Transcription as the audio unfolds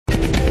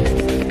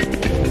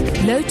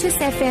Lotus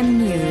FM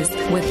News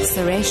with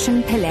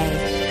Sureshan Pillay.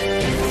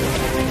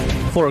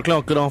 4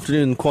 o'clock, good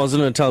afternoon.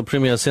 KwaZulu-Natal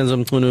Premier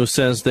Senzo Mchunu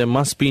says there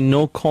must be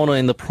no corner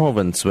in the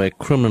province where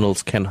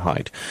criminals can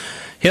hide.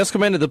 He has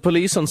commended the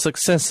police on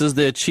successes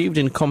they achieved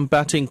in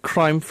combating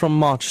crime from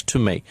March to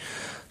May.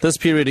 This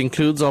period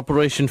includes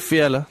Operation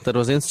Fiela that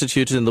was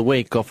instituted in the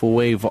wake of a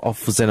wave of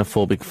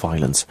xenophobic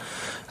violence.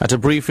 At a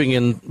briefing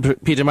in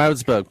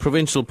Pietermaritzburg,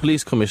 Provincial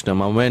Police Commissioner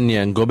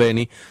Mamwenya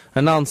Ngobeni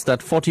announced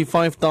that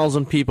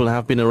 45,000 people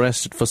have been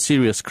arrested for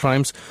serious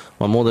crimes,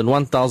 while more than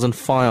 1,000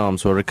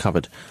 firearms were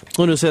recovered.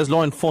 Unu says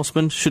law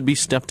enforcement should be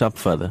stepped up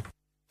further.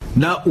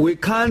 Now, we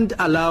can't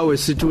allow a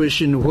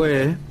situation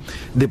where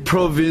the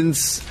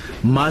province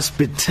must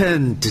be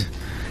turned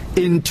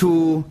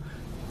into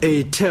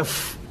a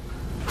turf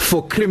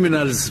for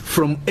criminals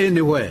from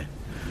anywhere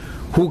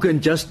who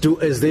can just do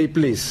as they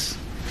please.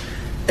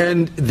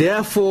 And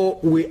therefore,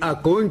 we are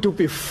going to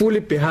be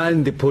fully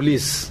behind the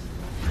police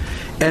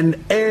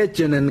and urge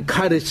and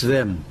encourage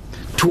them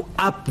to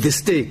up the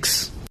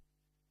stakes.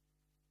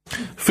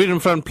 Freedom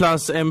Front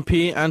Plus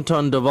MP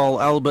Anton de Waal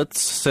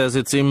Alberts says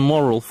it's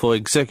immoral for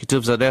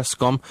executives at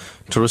Eskom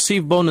to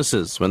receive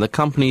bonuses when the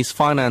company's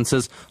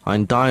finances are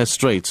in dire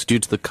straits due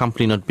to the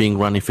company not being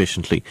run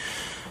efficiently.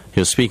 He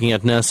was speaking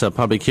at NERSA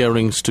public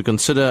hearings to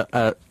consider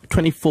a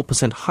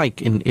 24%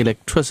 hike in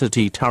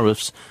electricity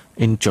tariffs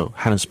in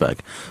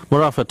Johannesburg.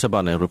 Murafa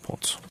Tabane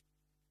reports.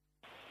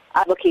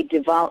 Advocate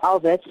de Waal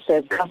Alberts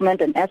says government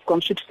and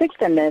Eskom should fix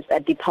the mess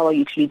at the power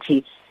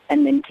utility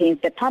and maintains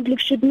the public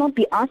should not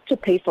be asked to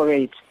pay for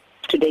it.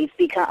 Today,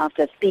 Speaker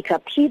after Speaker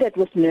pleaded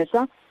with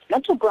NERSA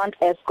not to grant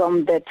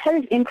Eskom the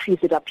tariff increase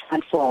it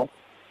applied for.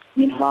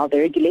 Meanwhile, the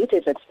regulator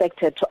is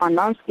expected to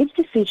announce its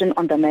decision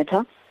on the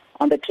matter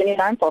on the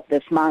 29th of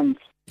this month.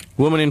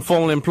 Women in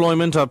formal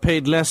employment are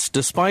paid less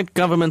despite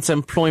government's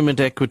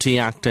Employment Equity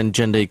Act and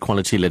gender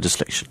equality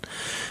legislation.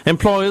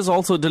 Employers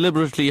also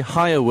deliberately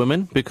hire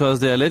women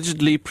because they are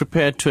allegedly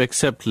prepared to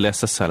accept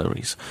lesser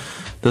salaries.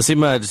 This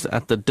emerged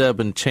at the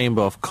Durban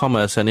Chamber of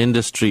Commerce and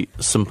Industry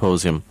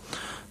Symposium.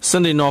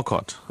 Cindy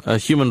Norcott, a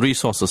human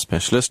resources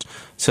specialist,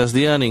 says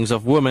the earnings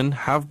of women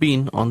have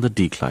been on the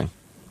decline.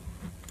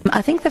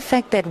 I think the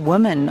fact that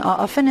women are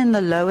often in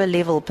the lower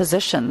level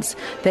positions,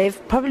 they've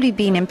probably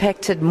been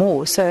impacted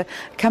more. So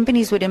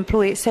companies would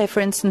employ, say for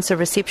instance, a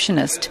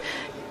receptionist.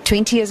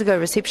 20 years ago, a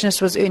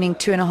receptionist was earning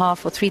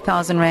 2,500 or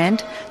 3,000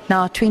 rand.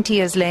 Now, 20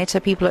 years later,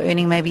 people are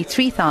earning maybe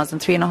 3,000,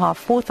 3,500,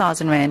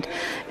 4,000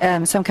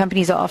 rand. Some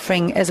companies are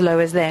offering as low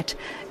as that.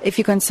 If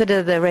you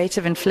consider the rate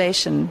of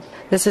inflation,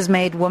 this has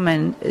made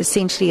women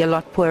essentially a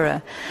lot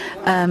poorer.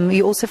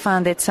 You also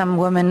find that some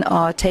women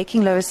are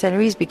taking lower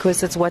salaries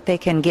because it's what they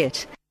can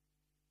get.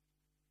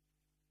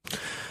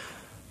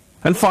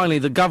 And finally,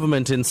 the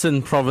government in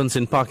Sindh province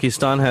in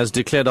Pakistan has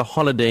declared a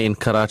holiday in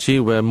Karachi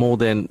where more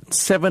than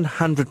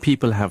 700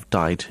 people have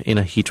died in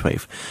a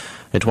heatwave.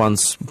 It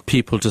wants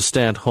people to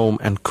stay at home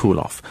and cool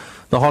off.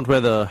 The hot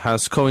weather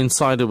has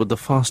coincided with the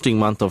fasting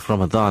month of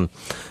Ramadan.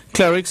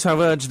 Clerics have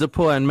urged the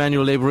poor and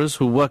manual labourers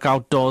who work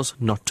outdoors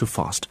not to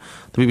fast.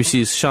 The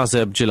BBC's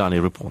Shahzeb Jilani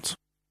reports.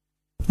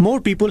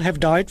 More people have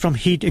died from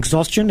heat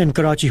exhaustion in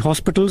Karachi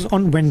hospitals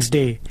on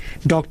Wednesday.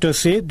 Doctors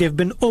say they've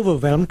been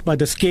overwhelmed by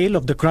the scale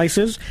of the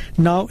crisis,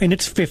 now in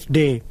its 5th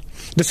day.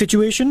 The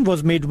situation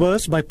was made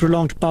worse by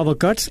prolonged power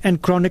cuts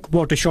and chronic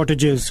water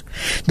shortages.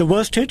 The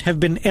worst hit have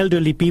been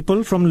elderly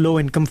people from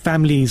low-income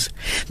families.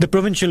 The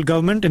provincial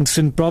government in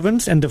Sindh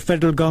province and the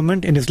federal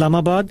government in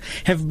Islamabad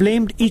have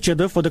blamed each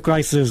other for the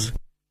crisis.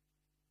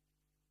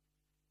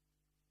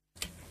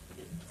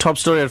 Top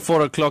story at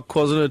 4 o'clock.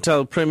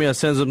 KwaZulu-Natal Premier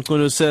Senzo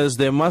Mchunu says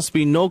there must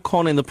be no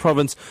corner in the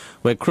province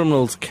where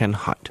criminals can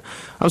hide.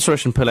 I'm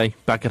Sureshan Pillay,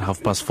 back at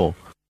 4:30.